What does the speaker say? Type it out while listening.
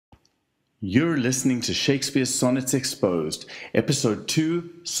You're listening to Shakespeare's Sonnets Exposed, Episode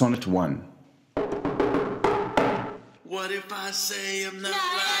 2, Sonnet 1. What if I say I'm not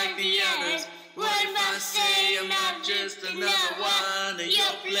like the others? What if I say I'm not just another one in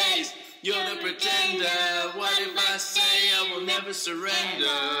your place? You're the pretender. What if I say I will never surrender?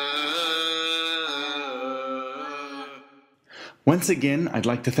 Once again, I'd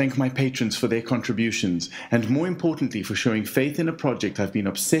like to thank my patrons for their contributions, and more importantly for showing faith in a project I've been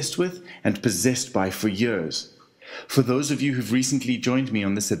obsessed with and possessed by for years. For those of you who've recently joined me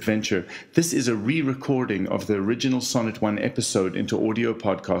on this adventure, this is a re-recording of the original Sonnet 1 episode into audio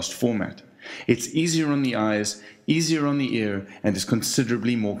podcast format. It's easier on the eyes, easier on the ear, and is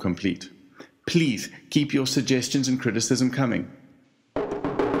considerably more complete. Please keep your suggestions and criticism coming.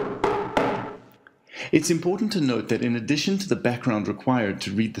 It's important to note that in addition to the background required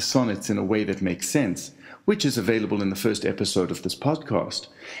to read the sonnets in a way that makes sense, which is available in the first episode of this podcast,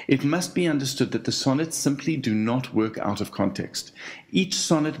 it must be understood that the sonnets simply do not work out of context. Each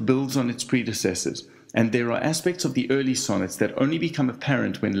sonnet builds on its predecessors, and there are aspects of the early sonnets that only become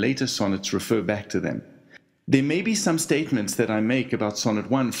apparent when later sonnets refer back to them. There may be some statements that I make about Sonnet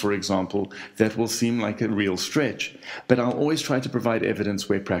 1, for example, that will seem like a real stretch, but I'll always try to provide evidence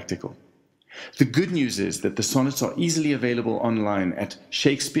where practical. The good news is that the sonnets are easily available online at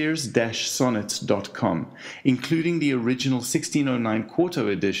shakespeares-sonnets.com, including the original 1609 Quarto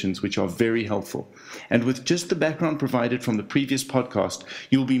editions, which are very helpful. And with just the background provided from the previous podcast,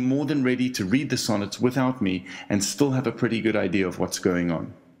 you'll be more than ready to read the sonnets without me and still have a pretty good idea of what's going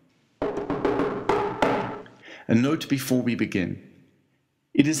on. A note before we begin.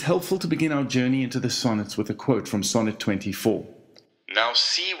 It is helpful to begin our journey into the sonnets with a quote from Sonnet 24. Now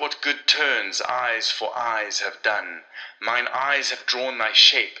see what good turns eyes for eyes have done. Mine eyes have drawn thy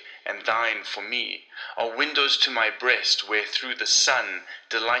shape, and thine for me are windows to my breast, where through the sun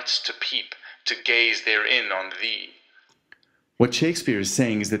delights to peep, to gaze therein on thee. What Shakespeare is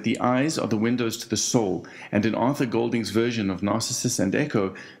saying is that the eyes are the windows to the soul, and in Arthur Golding's version of Narcissus and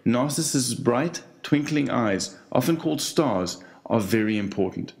Echo, Narcissus's bright, twinkling eyes, often called stars, are very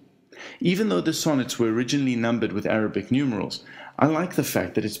important. Even though the sonnets were originally numbered with Arabic numerals, I like the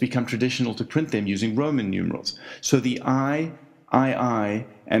fact that it's become traditional to print them using Roman numerals. So the I,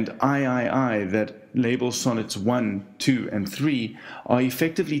 and I that label sonnets 1, 2, and 3 are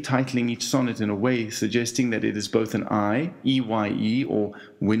effectively titling each sonnet in a way suggesting that it is both an I, EYE, or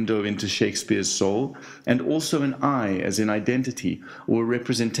window into Shakespeare's soul, and also an I as in identity, or a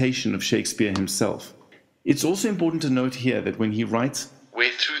representation of Shakespeare himself. It's also important to note here that when he writes, Where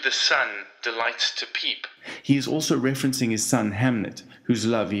through the sun delights to peep, he is also referencing his son Hamnet, whose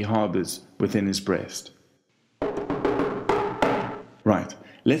love he harbors within his breast. Right,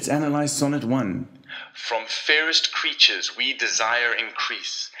 let's analyze Sonnet 1. from fairest creatures we desire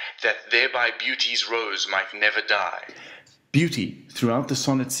increase, that thereby beauty's rose might never die. Beauty, throughout the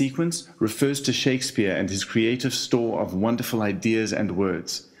sonnet sequence, refers to Shakespeare and his creative store of wonderful ideas and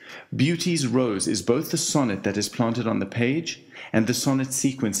words. Beauty's rose is both the sonnet that is planted on the page and the sonnet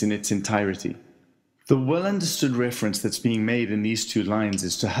sequence in its entirety. The well-understood reference that's being made in these two lines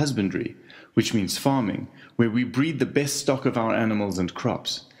is to husbandry, which means farming, where we breed the best stock of our animals and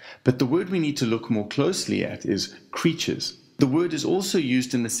crops. But the word we need to look more closely at is creatures. The word is also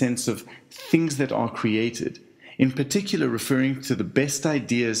used in the sense of things that are created, in particular referring to the best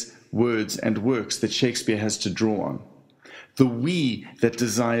ideas, words, and works that Shakespeare has to draw on. The we that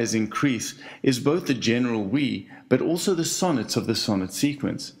desires increase is both the general we, but also the sonnets of the sonnet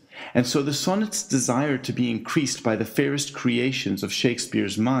sequence. And so the sonnets desire to be increased by the fairest creations of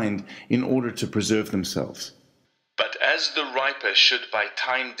Shakespeare's mind in order to preserve themselves. But as the riper should by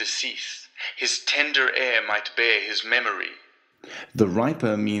time decease, his tender air might bear his memory. The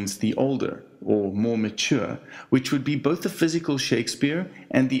riper means the older, or more mature, which would be both the physical Shakespeare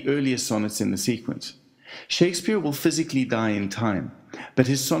and the earlier sonnets in the sequence. Shakespeare will physically die in time, but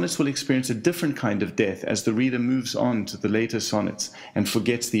his sonnets will experience a different kind of death as the reader moves on to the later sonnets and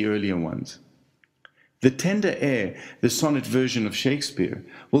forgets the earlier ones. The tender air, the sonnet version of Shakespeare,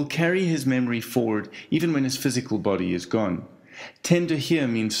 will carry his memory forward even when his physical body is gone. Tender here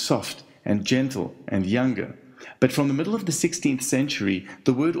means soft and gentle and younger, but from the middle of the 16th century,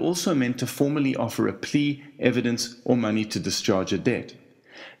 the word also meant to formally offer a plea, evidence, or money to discharge a debt.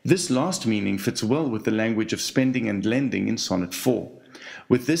 This last meaning fits well with the language of spending and lending in Sonnet 4.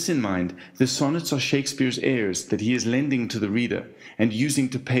 With this in mind, the sonnets are Shakespeare's heirs that he is lending to the reader and using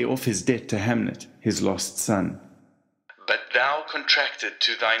to pay off his debt to Hamnet, his lost son. But thou contracted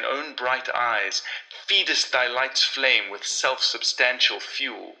to thine own bright eyes, feedest thy light's flame with self-substantial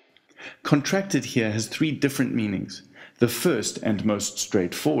fuel. Contracted here has three different meanings. The first, and most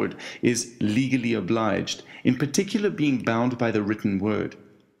straightforward, is legally obliged, in particular being bound by the written word.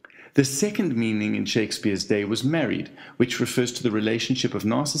 The second meaning in Shakespeare's day was married, which refers to the relationship of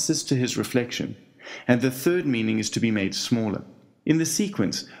Narcissus to his reflection. And the third meaning is to be made smaller. In the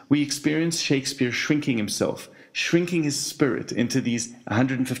sequence, we experience Shakespeare shrinking himself, shrinking his spirit into these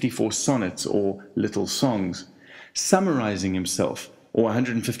 154 sonnets or little songs, summarizing himself, or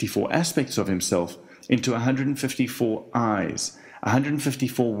 154 aspects of himself, into 154 eyes,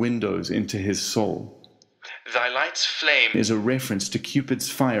 154 windows into his soul. Thy light's flame is a reference to Cupid's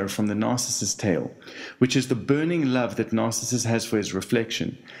fire from the Narcissus tale, which is the burning love that Narcissus has for his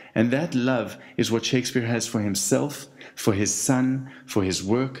reflection, and that love is what Shakespeare has for himself, for his son, for his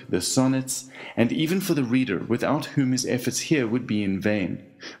work, the sonnets, and even for the reader, without whom his efforts here would be in vain.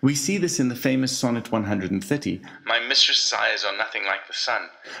 We see this in the famous Sonnet 130, My mistress' eyes are nothing like the sun,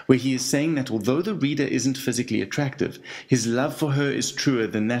 where he is saying that although the reader isn't physically attractive, his love for her is truer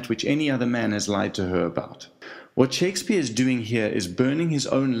than that which any other man has lied to her about. What Shakespeare is doing here is burning his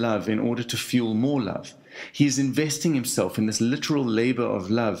own love in order to fuel more love. He is investing himself in this literal labor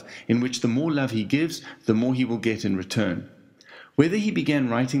of love, in which the more love he gives, the more he will get in return. Whether he began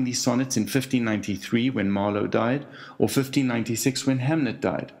writing these sonnets in 1593 when Marlowe died, or 1596 when Hamlet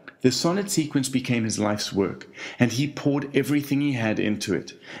died, the sonnet sequence became his life's work, and he poured everything he had into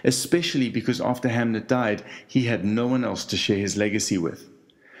it, especially because after Hamlet died, he had no one else to share his legacy with.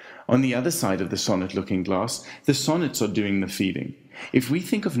 On the other side of the sonnet-looking glass, the sonnets are doing the feeding. If we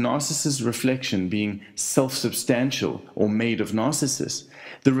think of Narcissus' reflection being self-substantial or made of Narcissus,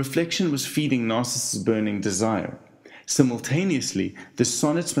 the reflection was feeding Narcissus' burning desire. Simultaneously, the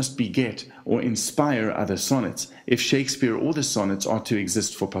sonnets must beget or inspire other sonnets, if Shakespeare or the sonnets are to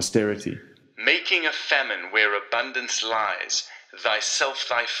exist for posterity. Making a famine where abundance lies, thyself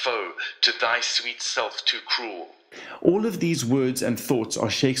thy foe, to thy sweet self too cruel. All of these words and thoughts are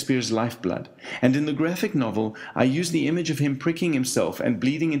Shakespeare's lifeblood, and in the graphic novel I use the image of him pricking himself and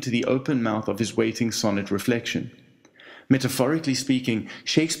bleeding into the open mouth of his waiting sonnet reflection. Metaphorically speaking,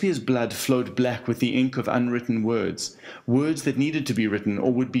 Shakespeare's blood flowed black with the ink of unwritten words, words that needed to be written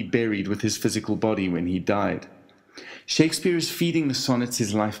or would be buried with his physical body when he died. Shakespeare is feeding the sonnets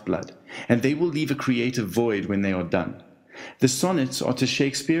his lifeblood, and they will leave a creative void when they are done. The sonnets are to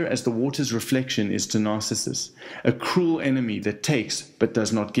Shakespeare as the water's reflection is to Narcissus, a cruel enemy that takes but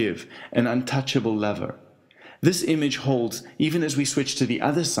does not give, an untouchable lover. This image holds even as we switch to the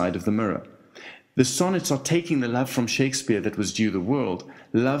other side of the mirror. The sonnets are taking the love from Shakespeare that was due the world,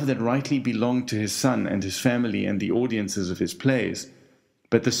 love that rightly belonged to his son and his family and the audiences of his plays,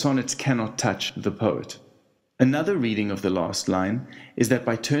 but the sonnets cannot touch the poet. Another reading of the last line is that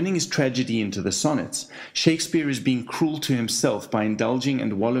by turning his tragedy into the sonnets, Shakespeare is being cruel to himself by indulging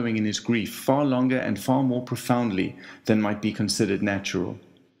and wallowing in his grief far longer and far more profoundly than might be considered natural.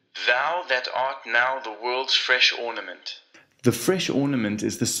 Thou that art now the world's fresh ornament. The fresh ornament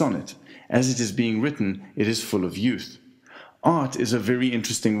is the sonnet. As it is being written, it is full of youth. Art is a very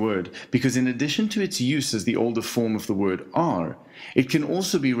interesting word, because in addition to its use as the older form of the word are, it can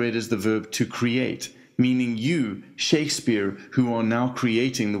also be read as the verb to create, meaning you, Shakespeare, who are now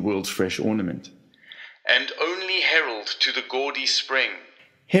creating the world's fresh ornament. And only herald to the gaudy spring.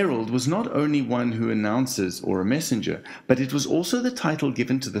 Herald was not only one who announces or a messenger, but it was also the title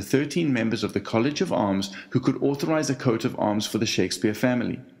given to the 13 members of the College of Arms who could authorize a coat of arms for the Shakespeare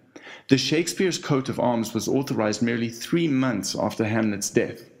family. The Shakespeare's coat of arms was authorized merely 3 months after Hamlet's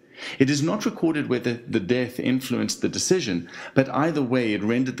death. It is not recorded whether the death influenced the decision, but either way it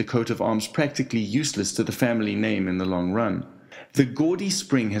rendered the coat of arms practically useless to the family name in the long run. The gaudy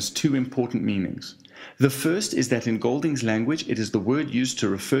spring has 2 important meanings. The first is that in Golding's language it is the word used to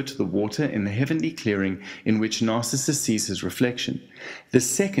refer to the water in the heavenly clearing in which Narcissus sees his reflection. The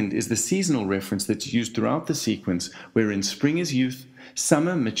second is the seasonal reference that's used throughout the sequence, wherein spring is youth,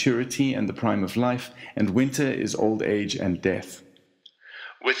 summer maturity and the prime of life, and winter is old age and death.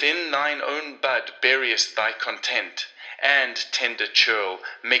 Within thine own bud buriest thy content, and tender churl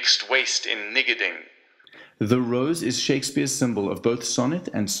mixed waste in niggarding. The rose is Shakespeare's symbol of both sonnet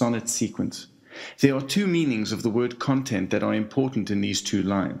and sonnet sequence. There are 2 meanings of the word content that are important in these 2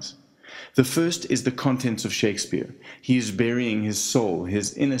 lines. The first is the contents of Shakespeare. He is burying his soul,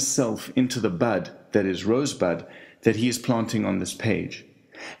 his inner self, into the bud, that is rosebud, that he is planting on this page.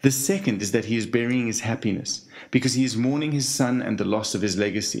 The second is that he is burying his happiness, because he is mourning his son and the loss of his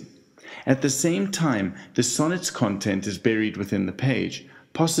legacy. At the same time, the sonnet's content is buried within the page,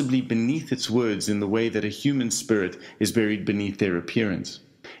 possibly beneath its words in the way that a human spirit is buried beneath their appearance.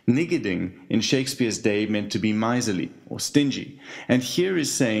 Niggarding in Shakespeare's day meant to be miserly or stingy, and here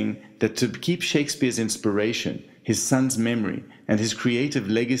is saying that to keep Shakespeare's inspiration, his son's memory, and his creative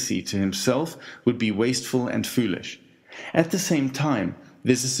legacy to himself would be wasteful and foolish. At the same time,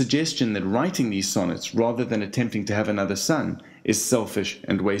 there's a suggestion that writing these sonnets, rather than attempting to have another son, is selfish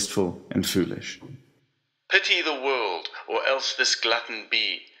and wasteful and foolish. Pity the world, or else this glutton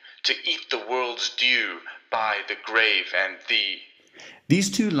be, to eat the world's due by the grave and thee. These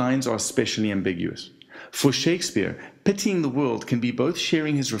two lines are especially ambiguous. For Shakespeare, pitying the world can be both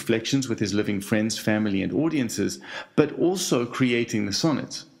sharing his reflections with his living friends, family, and audiences, but also creating the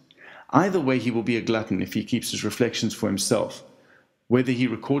sonnets. Either way, he will be a glutton if he keeps his reflections for himself, whether he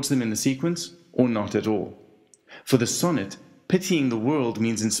records them in the sequence or not at all. For the sonnet, pitying the world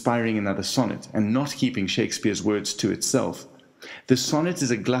means inspiring another sonnet and not keeping Shakespeare's words to itself. The sonnet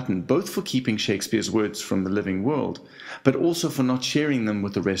is a glutton both for keeping Shakespeare's words from the living world, but also for not sharing them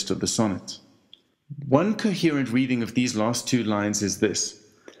with the rest of the sonnets. One coherent reading of these last two lines is this: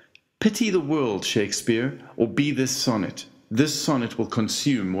 pity the world, Shakespeare, or be this sonnet. This sonnet will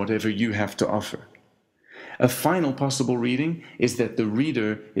consume whatever you have to offer. A final possible reading is that the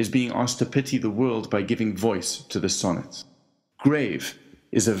reader is being asked to pity the world by giving voice to the sonnets. Grave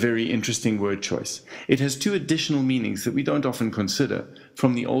is a very interesting word choice. It has two additional meanings that we don't often consider,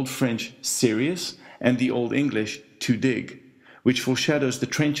 from the Old French serious and the Old English to dig, which foreshadows the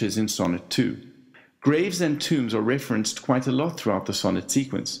trenches in Sonnet 2. Graves and tombs are referenced quite a lot throughout the sonnet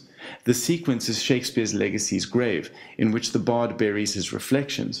sequence. The sequence is Shakespeare's Legacy's grave, in which the bard buries his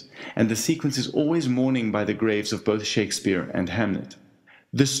reflections, and the sequence is always mourning by the graves of both Shakespeare and Hamlet.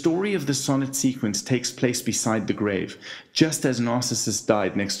 The story of the sonnet sequence takes place beside the grave, just as Narcissus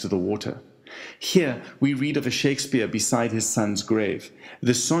died next to the water. Here we read of a Shakespeare beside his son's grave,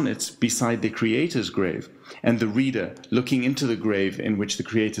 the sonnets beside the creator's grave, and the reader looking into the grave in which the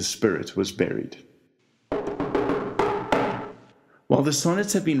creator's spirit was buried. While the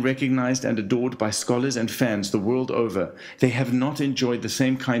sonnets have been recognized and adored by scholars and fans the world over, they have not enjoyed the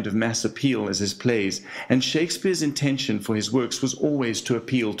same kind of mass appeal as his plays, and Shakespeare's intention for his works was always to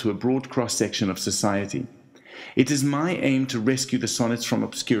appeal to a broad cross-section of society. It is my aim to rescue the sonnets from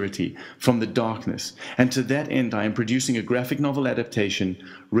obscurity, from the darkness, and to that end I am producing a graphic novel adaptation,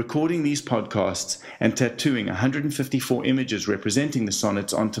 recording these podcasts, and tattooing 154 images representing the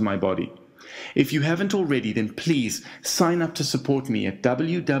sonnets onto my body. If you haven't already, then please sign up to support me at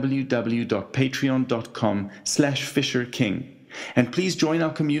www.patreon.com/FisherKing. And please join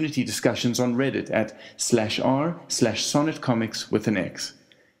our community discussions on Reddit at /r/sonnetcomics with an X.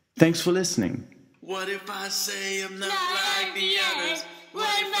 Thanks for listening. What if I say I'm not like the others? What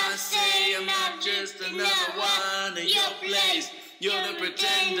if I say I'm not just another one of your plays? You're the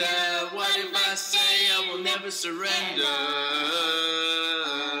pretender. What if I say I will never surrender?